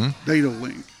data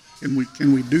link?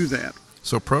 Can we do that?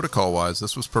 So protocol-wise,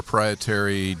 this was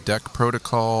proprietary DEC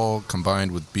protocol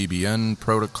combined with BBN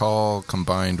protocol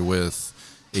combined with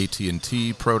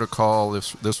AT&T protocol.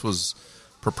 This was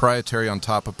proprietary on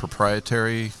top of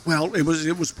proprietary. Well, it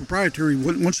was proprietary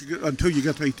until you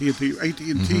got to AT&T.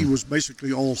 AT&T was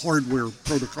basically all hardware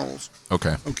protocols.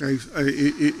 Okay. Okay,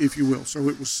 if you will. So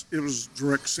it was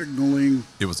direct signaling.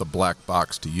 It was a black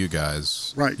box to you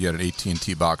guys. Right. You had an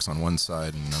AT&T box on one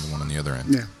side and another one on the other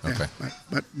end. Yeah. Okay.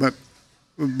 Yeah,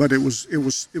 but it was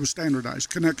standardized.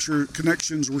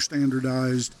 Connections were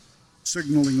standardized.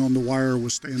 Signaling on the wire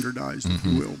was standardized, if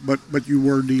you will. But you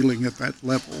were dealing at that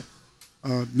level.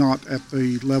 Not at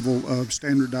the level of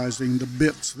standardizing the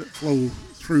bits that flow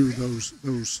through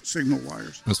those signal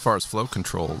wires. As far as flow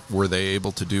control, were they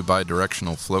able to do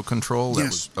bidirectional flow control?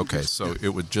 Yes. So it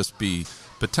would just be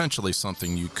potentially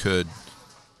something you could,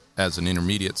 as an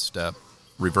intermediate step,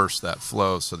 reverse that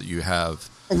flow so that you have...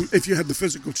 Oh, if you had the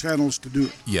physical channels to do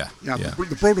it. Yeah.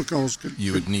 The protocols could.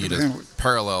 You would need a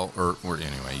parallel, or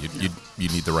anyway, you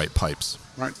need the right pipes.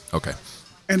 Right. Okay.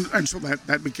 And so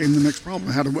that became the next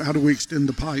problem. How do we extend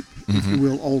the pipe, if you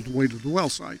will, all the way to the well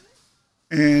site?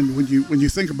 And when you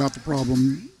think about the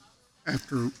problem,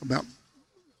 after about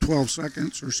 12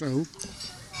 seconds or so,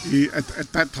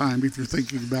 at that time, if you're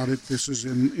thinking about it, this is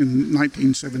in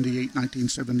 1978,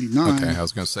 1979. Okay, I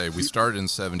was going to say, we started in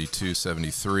 72,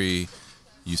 73.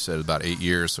 You said about 8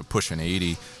 years, so pushing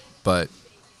 80. But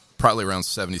probably around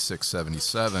 76,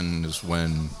 77 is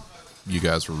when you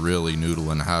guys were really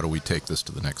noodling, how do we take this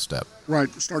to the next step? Right,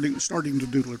 starting to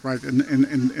doodle it, right. And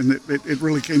it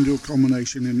really came to a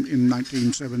culmination in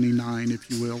 1979, if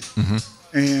you will.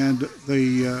 And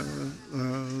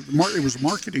it was a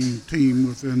marketing team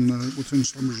within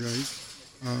Schlumberger,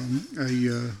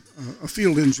 a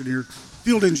field engineer.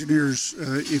 Field engineers,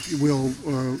 if you will,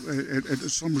 at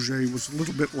Schlumberger was a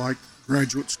little bit like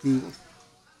graduate school.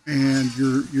 And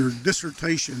your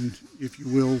dissertation, if you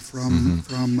will, from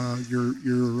your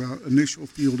initial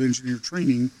field engineer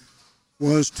training,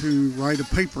 was to write a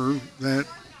paper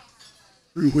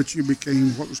through which you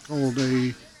became what was called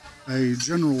a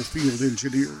general field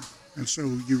engineer. And so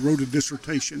you wrote a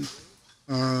dissertation.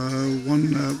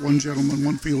 One gentleman,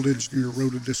 one field engineer,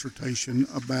 wrote a dissertation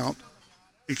about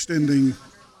extending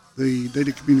the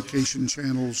data communication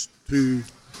channels to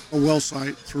a well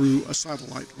site through a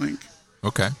satellite link.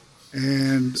 Okay.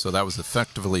 And so that was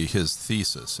effectively his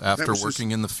thesis. After working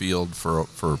in the field for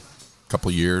a couple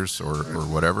years or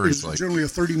whatever. It's like generally a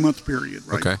 30-month period,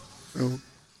 right? Okay.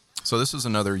 So this is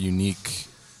another unique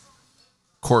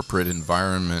corporate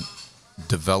environment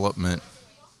development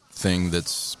thing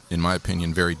that's, in my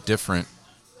opinion, very different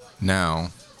now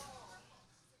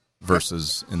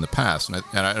versus in the past. And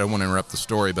I don't want to interrupt the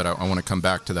story, but I want to come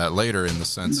back to that later in the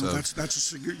sense of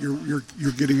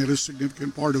you're getting at a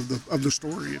significant part of the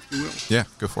story, if you will. Yeah,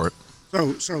 go for it.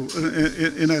 So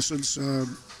in essence,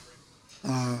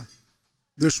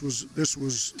 this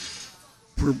was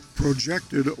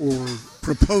projected or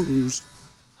proposed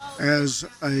as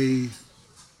a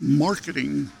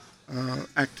marketing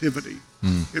activity.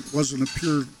 It wasn't a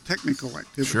pure technical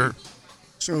activity. Sure.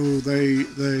 So they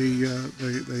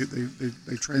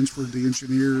transferred the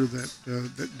engineer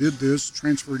that did this,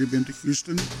 transferred him into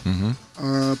Houston,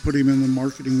 put him in the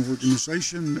marketing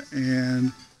organization,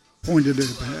 and pointed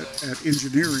it at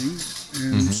engineering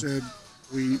and said,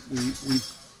 we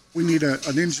need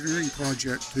an engineering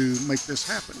project to make this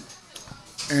happen.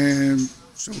 And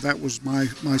so that was my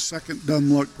second dumb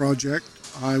luck project.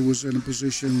 I was in a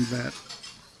position that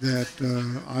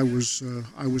I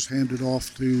was handed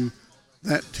off to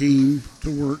that team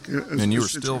to work. And you were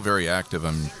still very active,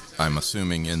 I'm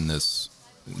assuming, in this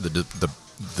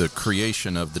the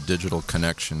creation of the digital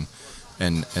connection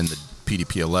and the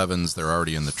PDP-11s. They're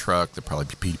already in the truck. They're probably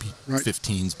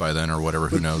PDP-15s by then or whatever.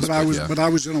 Who knows? But I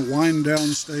was in a wind down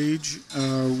stage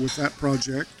with that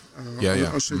project.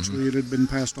 Essentially, it had been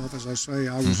passed off, as I say.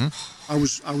 I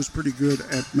was pretty good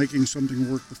at making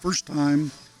something work the first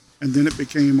time. And then it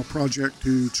became a project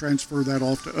to transfer that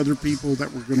off to other people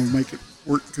that were going to make it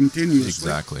work continuously.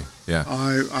 Exactly, yeah.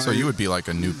 So you would be like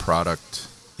a new product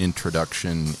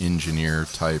introduction engineer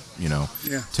type,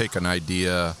 take an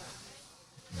idea,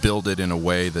 build it in a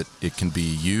way that it can be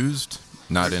used,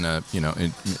 not in a,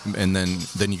 and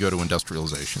then you go to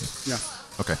industrialization. Yeah.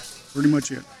 Okay. Pretty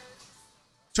much it.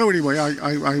 So anyway, as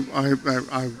I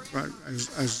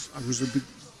was in a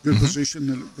good position,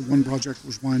 the one project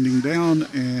was winding down,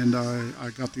 and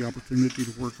I got the opportunity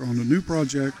to work on a new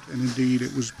project. And indeed,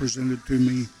 it was presented to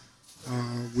me.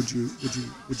 Would you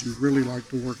really like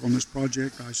to work on this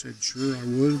project? I said, sure, I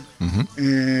would.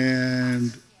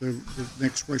 And the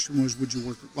next question was, would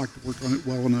you like to work on it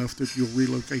well enough that you'll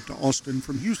relocate to Austin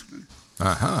from Houston?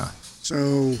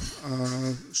 So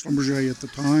Schlumberger at the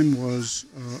time was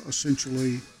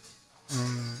essentially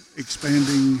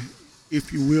expanding,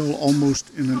 if you will,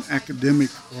 almost in an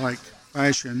academic-like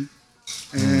fashion,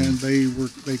 and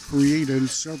they created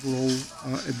several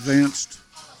advanced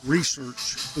research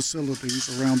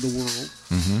facilities around the world,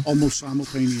 almost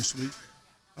simultaneously.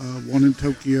 One in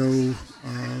Tokyo,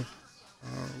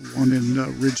 one in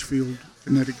Ridgefield,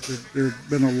 Connecticut. There had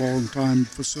been a long-time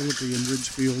facility in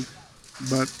Ridgefield,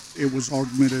 but it was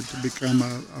augmented to become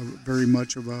a very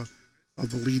much of a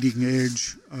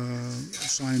leading-edge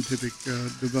scientific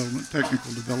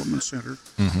technical development center.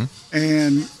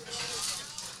 And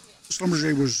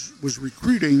Schlumberger was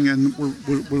recruiting and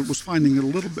was finding it a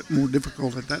little bit more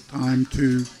difficult at that time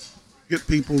to get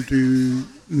people to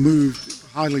move,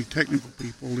 highly technical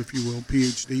people, if you will,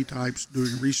 PhD types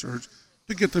doing research,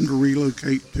 to get them to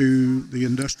relocate to the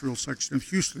industrial section of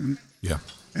Houston. Yeah.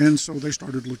 And so they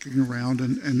started looking around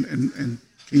and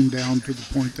came down to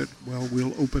the point that, well,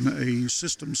 we'll open a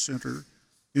systems center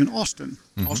in Austin.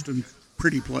 Austin,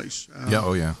 pretty place.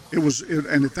 It was,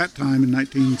 and at that time in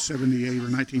 1978 or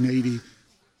 1980,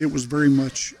 it was very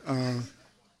much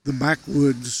the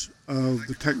backwoods of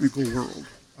the technical world.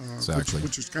 Exactly.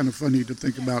 Which is kind of funny to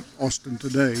think about Austin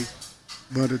today,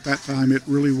 but at that time it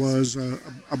really was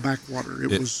a backwater.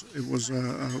 It was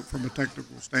from a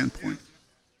technical standpoint.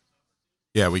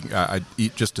 Yeah, I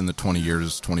just in the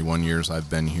 21 years I've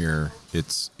been here,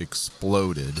 it's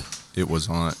exploded. It was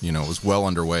it was well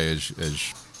underway as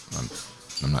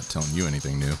I'm not telling you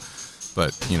anything new,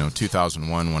 but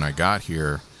 2001 when I got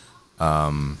here,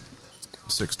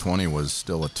 620 was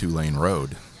still a 2-lane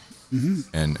road.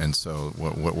 And so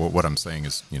what I'm saying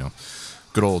is,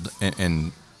 good old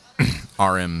and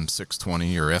RM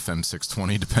 620 or FM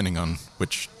 620, depending on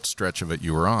which stretch of it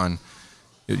you were on.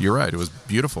 You're right. It was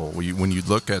beautiful. When you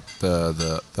look at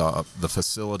the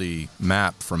facility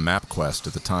map from MapQuest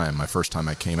at the time, my first time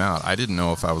I came out, I didn't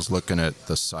know if I was looking at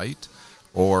the site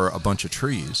or a bunch of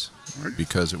trees,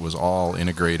 because it was all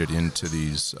integrated into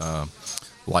these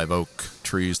live oak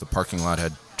trees. The parking lot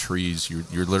had trees.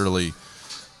 You're literally,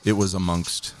 it was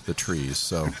amongst the trees.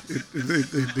 So we'll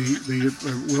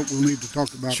need to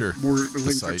talk about more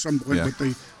links at some point. But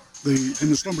the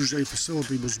Schlumberger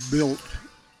facility was built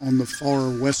on the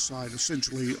far west side,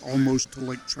 essentially almost to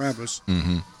Lake Travis.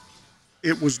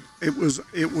 It was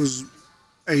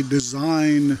a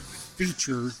design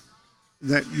feature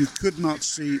that you could not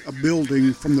see a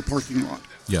building from the parking lot.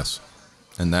 Yes,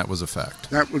 and that was a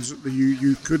fact. That was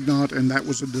you could not, and that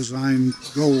was a design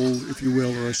goal, if you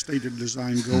will, or a stated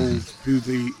design goal to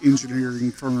the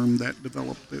engineering firm that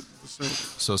developed the facility.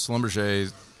 So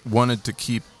Schlumberger wanted to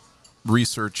keep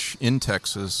research in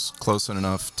Texas close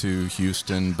enough to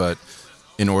Houston, but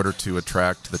in order to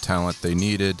attract the talent they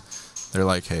needed, they're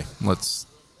like, hey, let's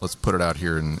put it out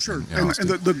here in Austin. And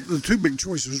the two big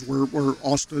choices were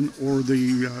Austin or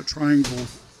the Triangle,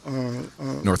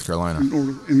 North Carolina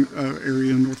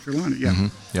area in North Carolina.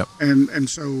 Yep. And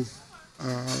so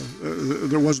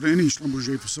there wasn't any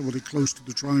Schlumberger facility close to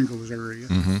the Triangles area.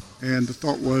 And the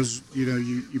thought was,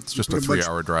 it's just a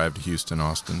 3-hour drive to Houston,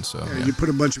 Austin. So you put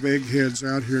a bunch of eggheads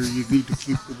out here. You need to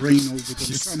keep the rain over them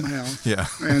somehow. Yeah.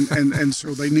 And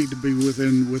so they need to be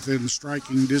within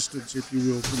striking distance, if you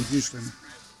will, from Houston.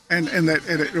 And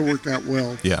it worked out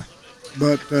well. Yeah.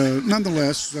 But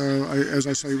nonetheless, as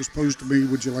I say, it was posed to me,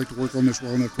 would you like to work on this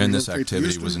well enough to And this relocate to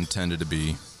activity Houston? was intended to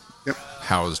be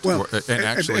housed. Well, and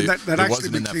actually, that it actually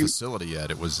wasn't in that facility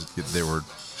yet. It was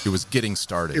getting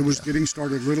started. It was getting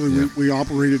started. Literally, we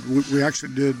operated. We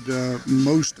actually did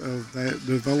most of the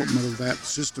development of that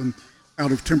system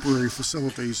out of temporary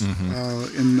facilities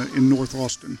in North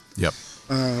Austin. Yep.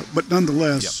 But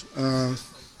nonetheless,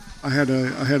 I had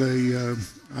a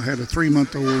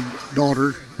 3-month-old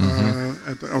daughter, a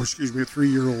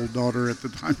 3-year-old daughter at the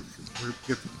time.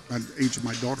 Get the age of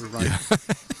my daughter right.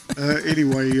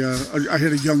 Anyway, I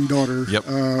had a young daughter,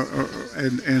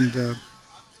 and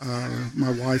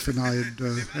my wife and I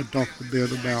had talked a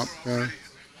bit about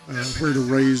where to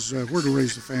raise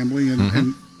the family,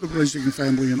 and raising a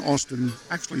family in Austin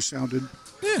actually sounded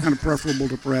kind of preferable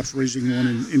to perhaps raising one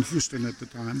in Houston at the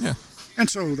time. Yeah. And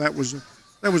so that was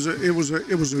It was a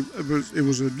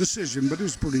decision, but it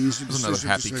was a pretty easy. It was another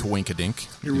happy coinkadink.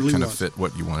 It really kind was. of fit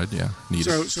what you wanted. Yeah, neat.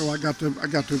 So I got to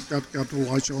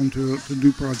latch on to a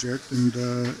new project and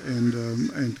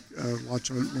latch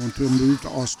on to a move to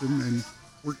Austin, and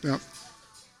worked out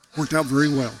very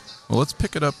well. Well, let's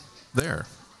pick it up there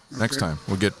next time.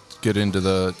 We'll get into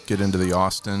the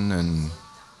Austin and.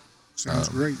 Sounds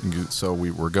great. So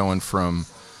we're going from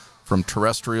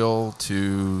terrestrial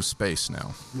to space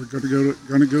now. We're going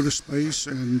to go to space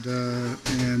and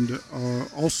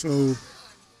also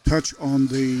touch on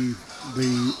the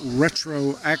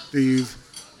retroactive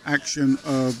action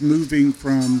of moving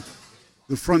from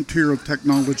the frontier of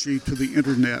technology to the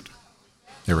internet.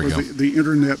 There we go. The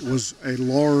internet was a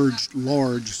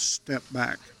large step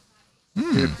back.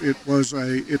 It was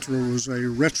a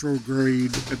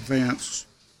retrograde advance.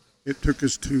 It took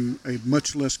us to a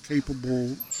much less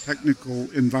capable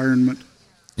technical environment.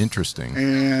 Interesting.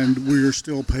 And we're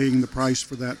still paying the price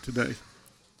for that today.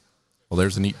 Well,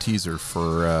 there's a neat teaser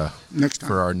for next time.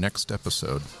 For our next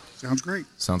episode. Sounds great.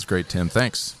 Sounds great, Tim.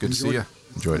 Thanks. Good to see you.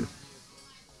 Enjoyed it.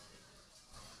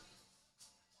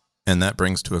 And that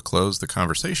brings to a close the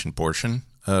conversation portion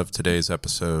of today's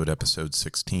episode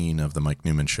 16 of The Mike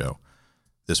Newman Show.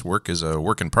 This work is a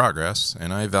work in progress,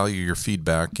 and I value your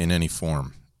feedback in any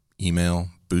form. Email,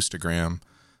 Boostagram,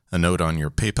 a note on your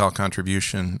PayPal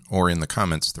contribution, or in the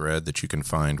comments thread that you can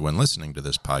find when listening to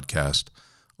this podcast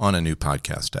on a new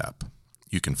podcast app.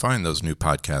 You can find those new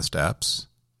podcast apps,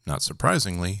 not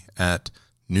surprisingly, at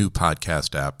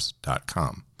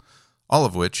newpodcastapps.com, all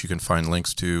of which you can find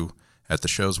links to at the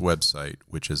show's website,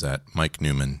 which is at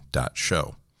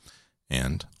mikenewman.show.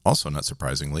 And also, not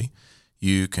surprisingly,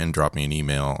 you can drop me an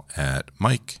email at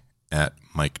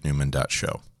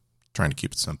mike@mikenewman.show. Trying to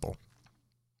keep it simple.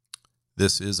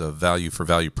 This is a value for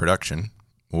value production.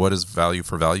 What is value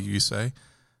for value, you say?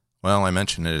 Well, I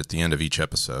mention it at the end of each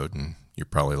episode, and you're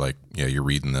probably like, yeah, you're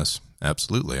reading this.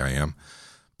 Absolutely, I am.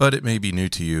 But it may be new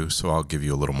to you, so I'll give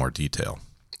you a little more detail.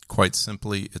 Quite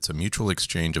simply, it's a mutual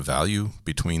exchange of value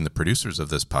between the producers of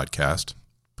this podcast,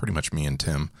 pretty much me and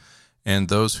Tim, and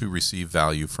those who receive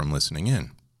value from listening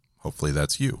in. Hopefully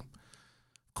that's you.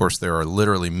 Of course, there are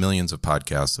literally millions of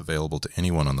podcasts available to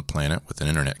anyone on the planet with an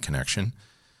internet connection.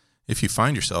 If you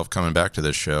find yourself coming back to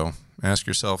this show, ask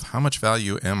yourself, how much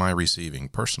value am I receiving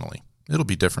personally? It'll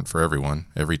be different for everyone,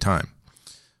 every time.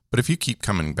 But if you keep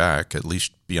coming back, at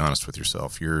least be honest with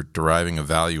yourself. You're deriving a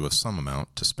value of some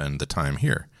amount to spend the time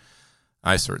here.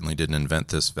 I certainly didn't invent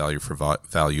this value for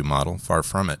value model, far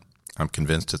from it. I'm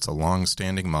convinced it's a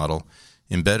long-standing model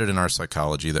embedded in our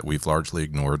psychology that we've largely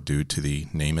ignored due to the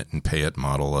name it and pay it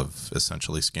model of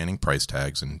essentially scanning price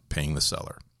tags and paying the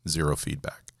seller. Zero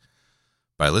feedback.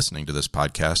 By listening to this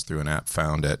podcast through an app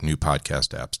found at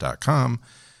newpodcastapps.com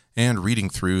and reading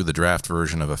through the draft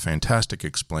version of a fantastic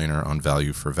explainer on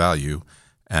value for value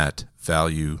at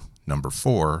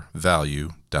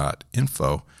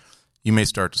value4value.info, you may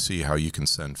start to see how you can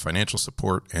send financial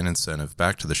support and incentive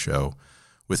back to the show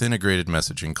with integrated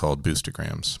messaging called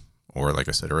Boostagrams. Or, like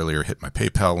I said earlier, hit my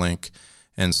PayPal link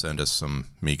and send us some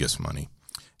Migas money.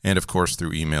 And, of course,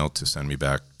 through email to send me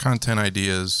back content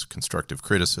ideas, constructive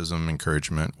criticism,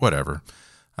 encouragement, whatever.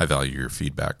 I value your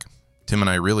feedback. Tim and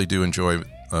I really do enjoy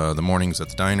the mornings at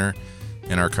the diner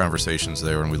and our conversations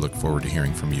there, and we look forward to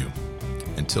hearing from you.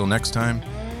 Until next time,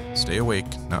 stay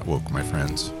awake, not woke, my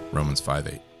friends. Romans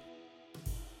 5:8.